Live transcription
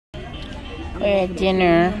We're at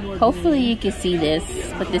dinner. Hopefully you can see this,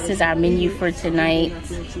 but this is our menu for tonight.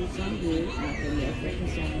 That's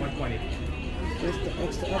the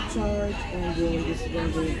extra upcharge, and then this is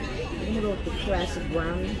going to be the classic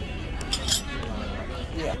brownie.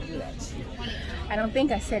 Yeah, I don't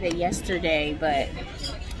think I said it yesterday, but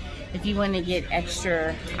if you want to get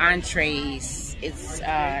extra entrees, it's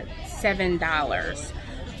 $7.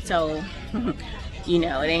 So, you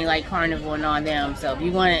know, it ain't like Carnival and all them. So if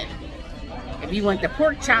you want the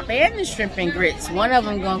pork chop and the shrimp and grits, one of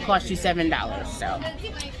them gonna cost you $7. So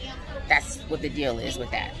that's what the deal is with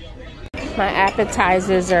that. My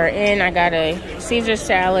appetizers are in. I got a Caesar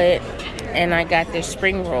salad and I got the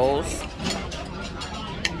spring rolls.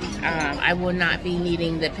 I will not be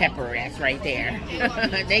needing the pepper. That's right there.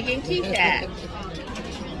 They can keep that.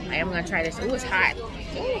 I am gonna try this. Ooh, it's hot.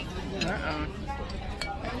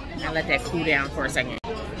 I'll let that cool down for a second.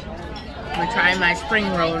 I'm gonna try my spring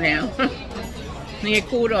roll now. It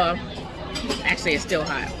cooled off. Actually, it's still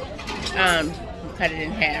hot. Cut it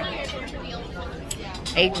in half.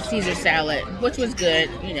 Ate the Caesar salad, which was good.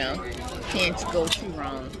 You know, can't go too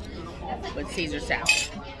wrong with Caesar salad.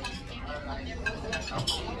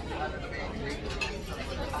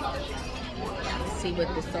 Let's see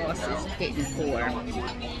what the sauce is hitting for.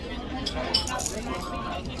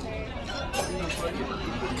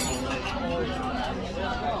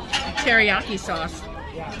 Teriyaki sauce.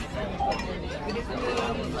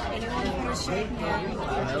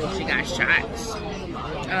 Oh, she got shots.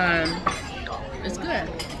 It's good.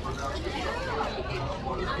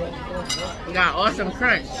 We got awesome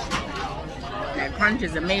crunch. That crunch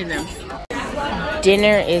is amazing.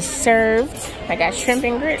 Dinner is served. I got shrimp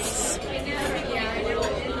and grits.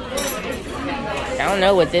 I don't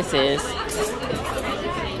know what this is.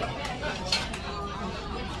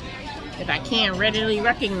 If I can't readily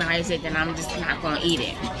recognize it, then I'm just not gonna eat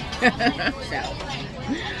it. So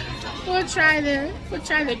we'll try the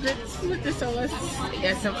grits with the sauce.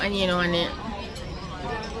 Got some onion on it.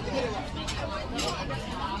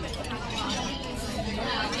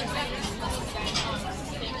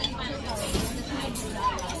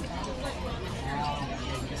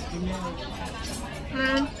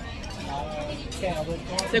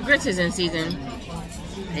 The grits is in season.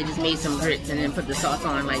 They just made some grits and then put the sauce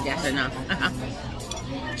on, like that's enough.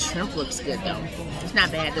 Shrimp looks good though. It's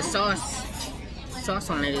not bad. The sauce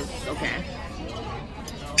on it is okay.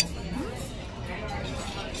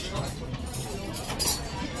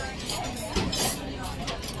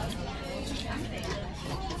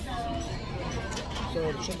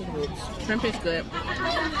 So the shrimp and grits. Shrimp is good.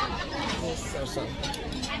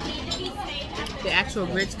 The actual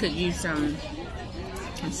grits could use some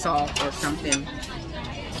salt or something,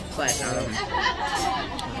 but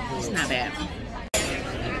it's not bad.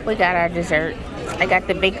 We got our dessert. I got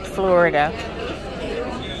the baked Florida.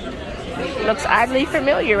 Looks oddly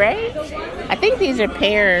familiar, right? I think these are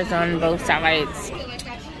pears on both sides.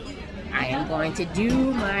 I am going to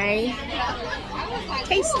do my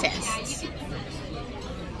taste test.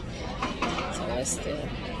 So that's the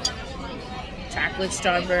chocolate,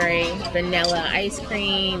 strawberry, vanilla ice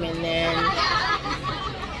cream, and then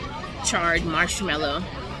charred marshmallow.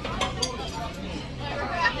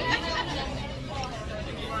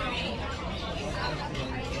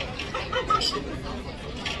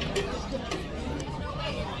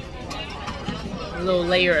 A little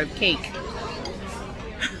layer of cake.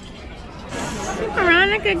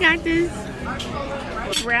 Veronica got this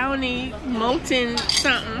brownie molten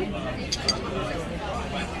something.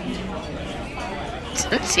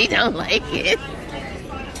 She don't like it.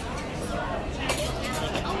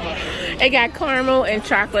 It got caramel and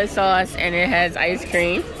chocolate sauce, and it has ice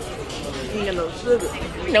cream. You got no sugar.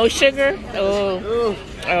 No sugar? Oh.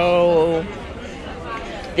 Oh.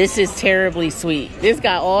 This is terribly sweet. This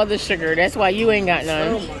got all the sugar. That's why you ain't got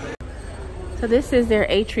none. So this is their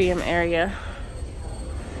atrium area.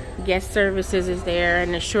 Guest services is there,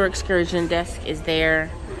 and the shore excursion desk is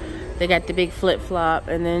there. They got the big flip-flop,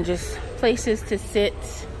 and then just places to sit.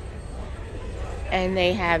 And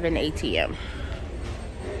they have an ATM.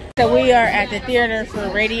 So we are at the theater for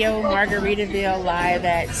Radio Margaritaville Live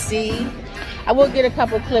at Sea. I will get a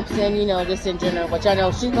couple clips in, you know, just in general, but y'all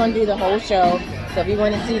know she's going to do the whole show. So if you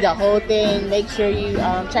want to see the whole thing, make sure you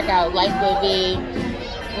check out Life with V.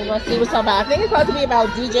 We're going to see what's all about. I think it's supposed to be about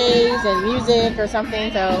DJs and music or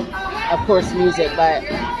something. So, of course, music, but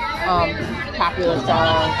popular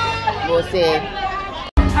songs. We'll see.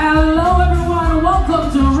 Hello, everyone.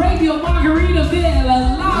 Welcome to Radio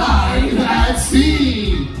Margaritaville Live at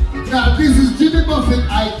Sea. Now, this is Jimmy Buffett,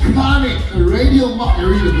 iconic Radio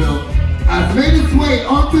Margaritaville, has made its way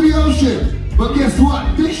onto the ocean. But guess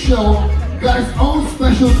what? This show got its own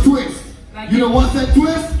special twist. You know what's that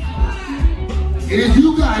twist? It is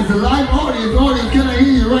you guys, the live audience. Audience, can I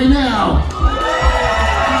hear you right now?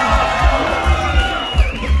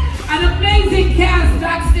 An amazing cast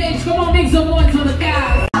backstage. Come on, make some noise for the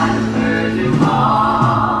cast.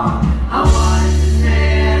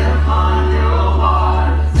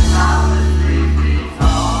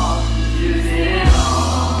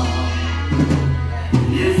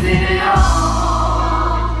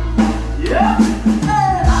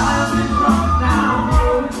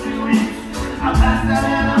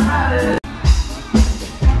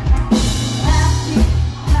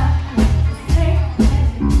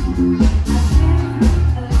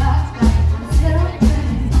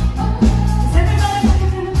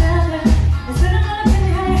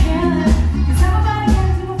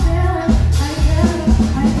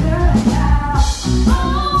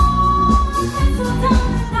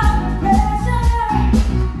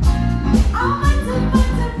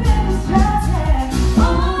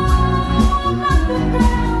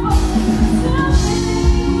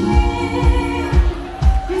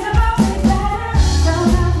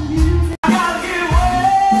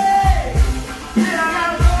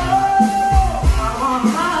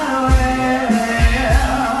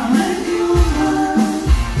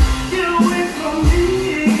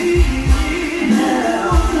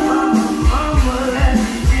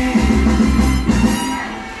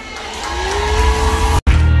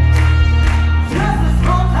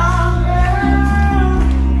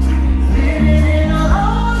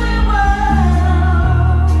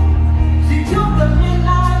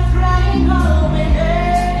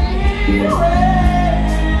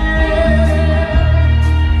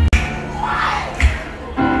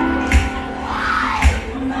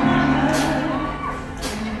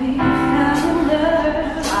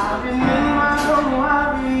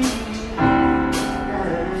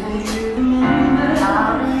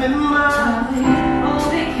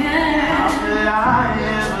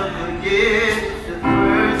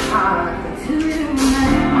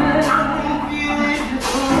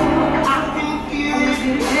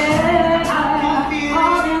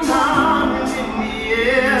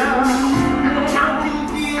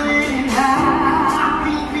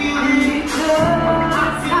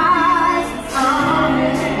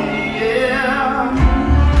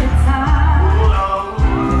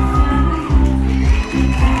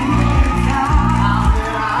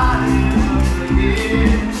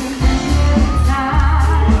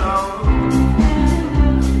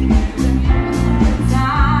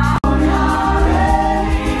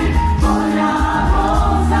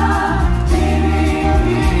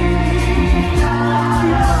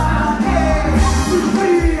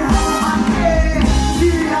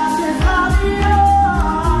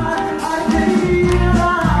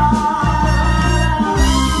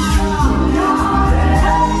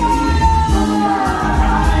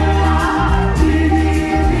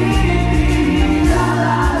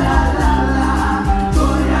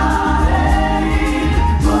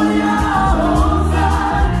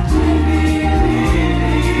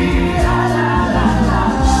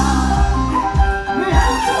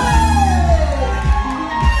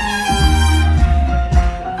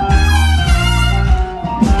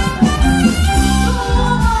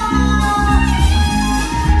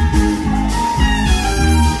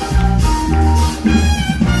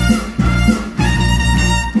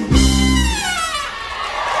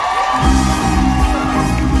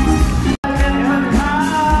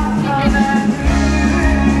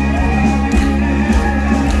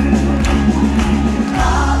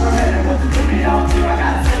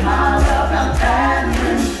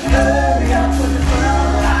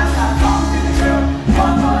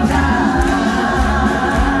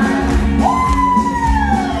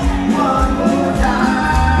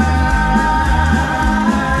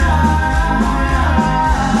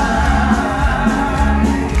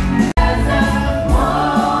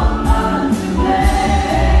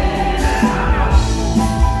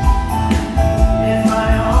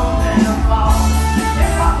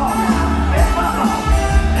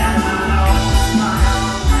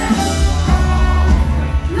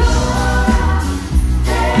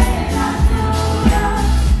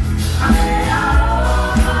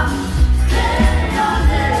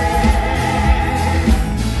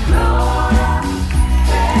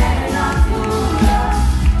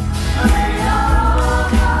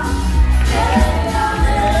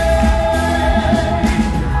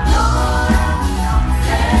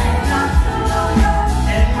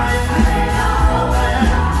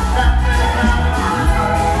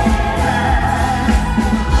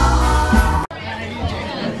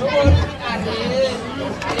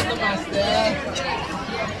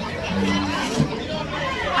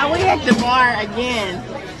 we at the bar again.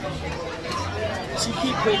 She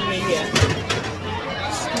keep putting me here.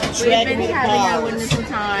 We've been having a wonderful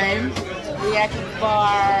time. We at the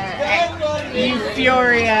bar at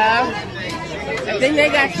Euphoria. I think they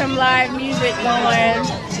got some live music going.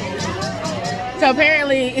 So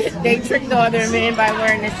apparently they tricked all their men by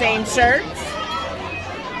wearing the same shirts.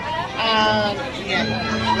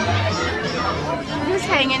 Just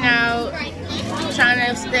hanging out, trying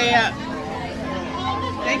to stay up.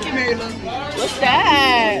 Thank you, Mary Lou. What's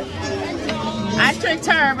that? I tricked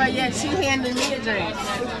her, but yet she handed me a drink.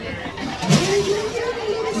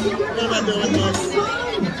 What am I doing this?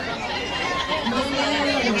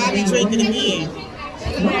 I'll be drinking again.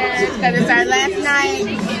 Because it's our last night.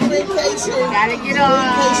 Gotta get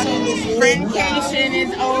off. Friendcation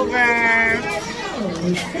is over.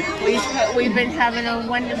 We've been having a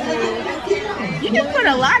wonderful. You can put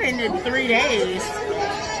a lot into 3 days.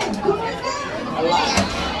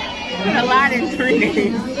 A lot in 3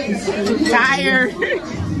 days. Tired.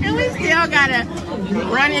 And we still gotta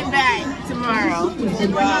run it back tomorrow.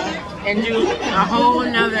 And do a whole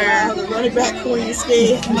nother. Run it back for you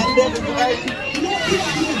scared. My liver hurts.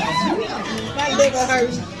 My liver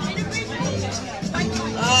hurts.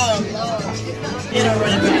 Oh, Lord. You know,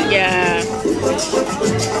 run it back. Yeah.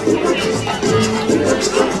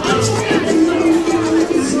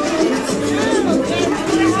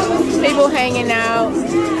 People hanging out.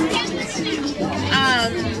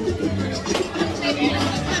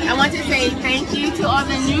 I want to say thank you to all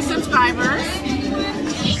the new subscribers.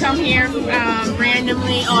 Come here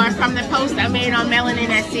randomly or from the post I made on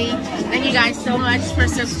Melanin SC. Thank you guys so much for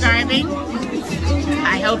subscribing.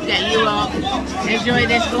 I hope that you will enjoy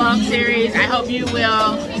this vlog series. I hope you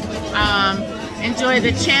will enjoy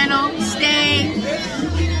the channel. Stay.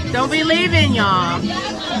 Don't be leaving, y'all.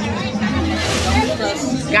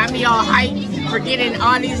 Got me all hyped for getting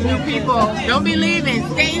all these new people. Don't be leaving.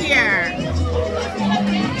 Stay here.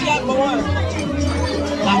 Got more.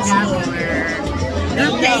 Be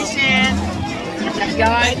patient.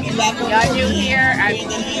 Y'all new here.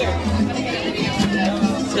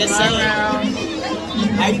 Just saying.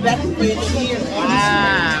 Are you back for you here?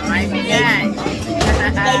 Ah, might be that.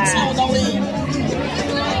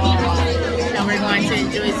 So we're going to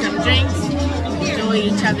enjoy some drinks, enjoy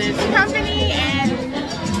each other's company, and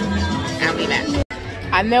I'll be back.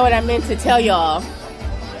 I know what I meant to tell y'all.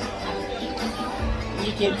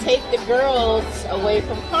 You can take the girls away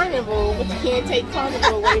from Carnival, but you can't take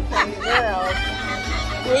Carnival away from the girls.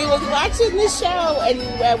 We was watching the show, and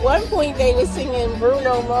at one point they were singing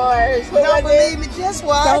Bruno Mars. Don't believe me, just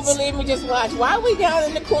watch. Don't believe me, just watch. Why are we down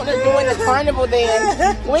in the corner doing the Carnival dance?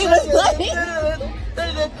 We was like,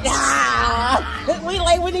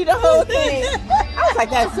 we need the whole thing. I was like,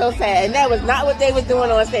 that's so sad. And that was not what they was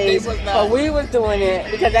doing on stage. But we was doing it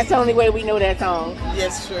because that's the only way we know that song.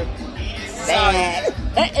 Yes, true. Sad.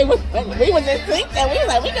 It was funny. We was in sync and we was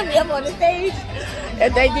like, we can be up on the stage.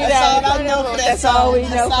 If they do that, that's all we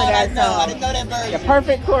know for that song. The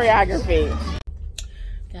perfect choreography.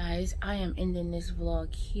 Guys, I am ending this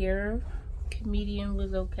vlog here. Comedian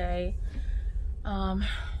was okay.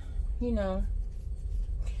 You know,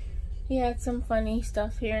 he had some funny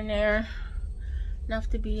stuff here and there. Enough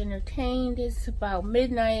to be entertained. It's about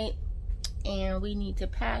midnight and we need to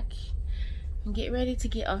pack and get ready to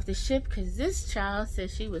get off the ship because this child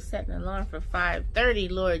said she was setting an alarm for 5:30.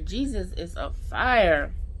 Lord Jesus is a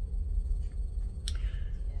fire.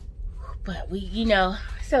 But we, you know,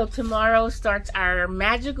 so tomorrow starts our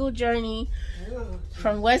magical journey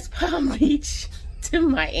from West Palm Beach to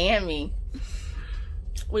Miami.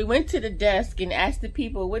 We went to the desk and asked the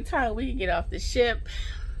people what time we could get off the ship.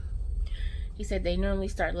 He said they normally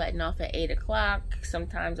start letting off at 8 o'clock,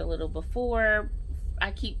 sometimes a little before.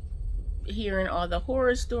 I keep hearing all the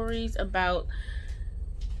horror stories about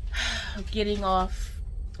getting off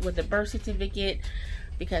with a birth certificate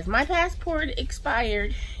because my passport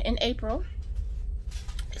expired in April,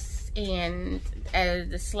 and as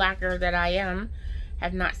the slacker that I am,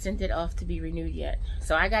 have not sent it off to be renewed yet.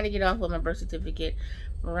 So I got to get off with my birth certificate.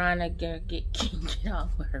 Marana get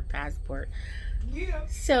off with her passport. Yeah.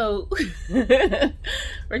 So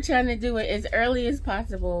we're trying to do it as early as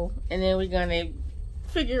possible, and then we're gonna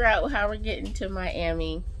figure out how we're getting to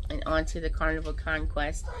Miami and onto the Carnival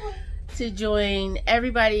Conquest to join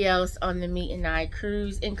everybody else on the Meet and I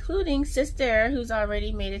cruise, including Sister, who's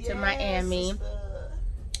already made it to Miami.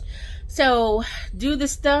 So do the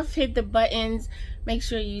stuff, hit the buttons, make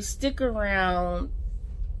sure you stick around.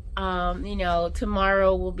 You know,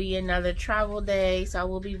 tomorrow will be another travel day, so I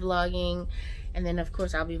will be vlogging, and then of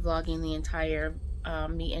course I'll be vlogging the entire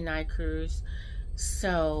Meet and I cruise.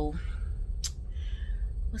 So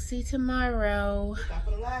We'll see you tomorrow. Look out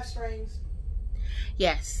for the live streams.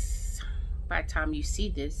 Yes. By the time you see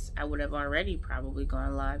this, I would have already probably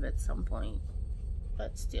gone live at some point.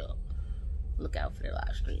 But still, look out for the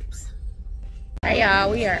live streams. Alright, y'all,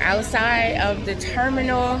 we are outside of the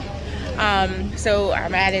terminal. So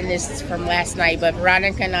I'm adding this from last night, but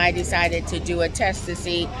Veronica and I decided to do a test to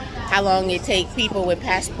see how long it takes people with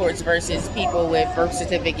passports versus people with birth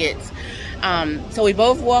certificates. So we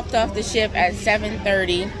both walked off the ship at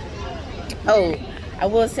 7:30. Oh, I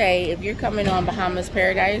will say, if you're coming on Bahamas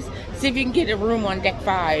Paradise, see if you can get a room on deck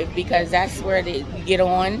 5, because that's where you get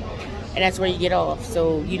on and that's where you get off.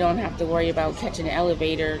 So you don't have to worry about catching an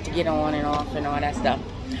elevator to get on and off and all that stuff.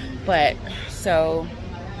 But, so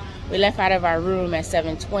we left out of our room at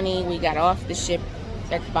 7:20. We got off the ship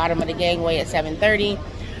at the bottom of the gangway at 7:30.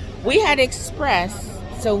 We had express,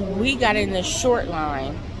 so we got in the short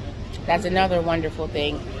line. That's another wonderful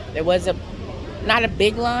thing. There was not a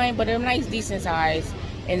big line, but a nice decent size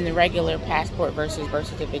in the regular passport versus birth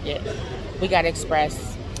certificate. We got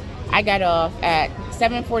express. I got off at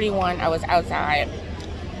 7:41. I was outside.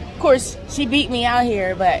 Of course, she beat me out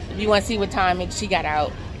here, but if you want to see what time she got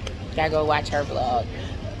out, gotta go watch her vlog.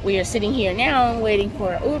 We are sitting here now waiting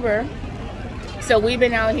for an Uber. So we've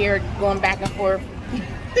been out here going back and forth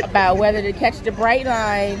about whether to catch the Bright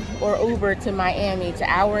Line or Uber to Miami. It's an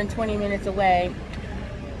hour and 20 minutes away.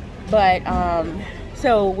 But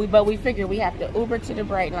we figured we have to Uber to the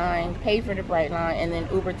Bright Line, pay for the Bright Line, and then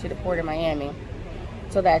Uber to the Port of Miami.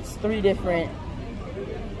 So that's 3 different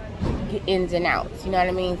ins and outs. You know what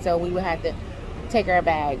I mean? So we would have to take our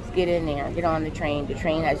bags, get in there, get on the train. The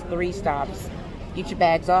train has 3 stops. Get your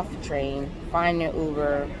bags off the train, find your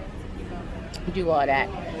Uber, do all that.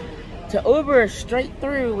 To Uber straight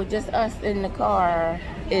through with just us in the car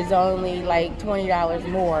is only like $20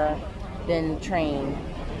 more than the train.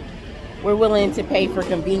 We're willing to pay for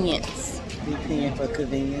convenience. Be paying for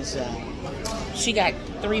convenience. She got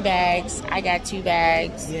 3 bags. I got 2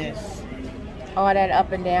 bags. Yes. All that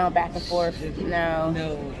up and down, back and forth. No.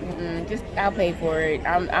 No. Just I'll pay for it.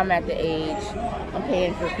 I'm at the age. I'm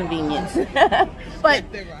paying for convenience. but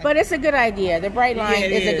it's a good idea. The Bright Line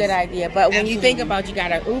is a good idea. But when you think about, you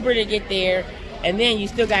got an Uber to get there, and then you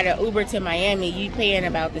still got an Uber to Miami, you paying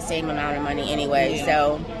about the same amount of money anyway. Yeah.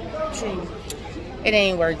 So true. It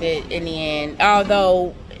ain't worth it in the end.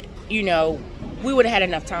 Although, you know, we would have had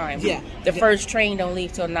enough time. Yeah. The first train don't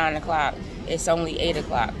leave till 9 o'clock. It's only 8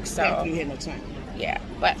 o'clock. So we had no time. Yeah,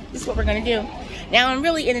 but this is what we're gonna do. Now I'm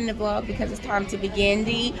really ending the vlog because it's time to begin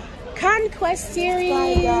the Conquest series.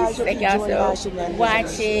 Bye, guys. Thank y'all so for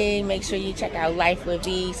watching. Make sure you check out Life with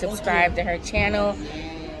V. Subscribe to her channel.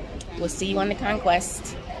 We'll see you on the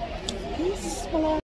Conquest. Peace.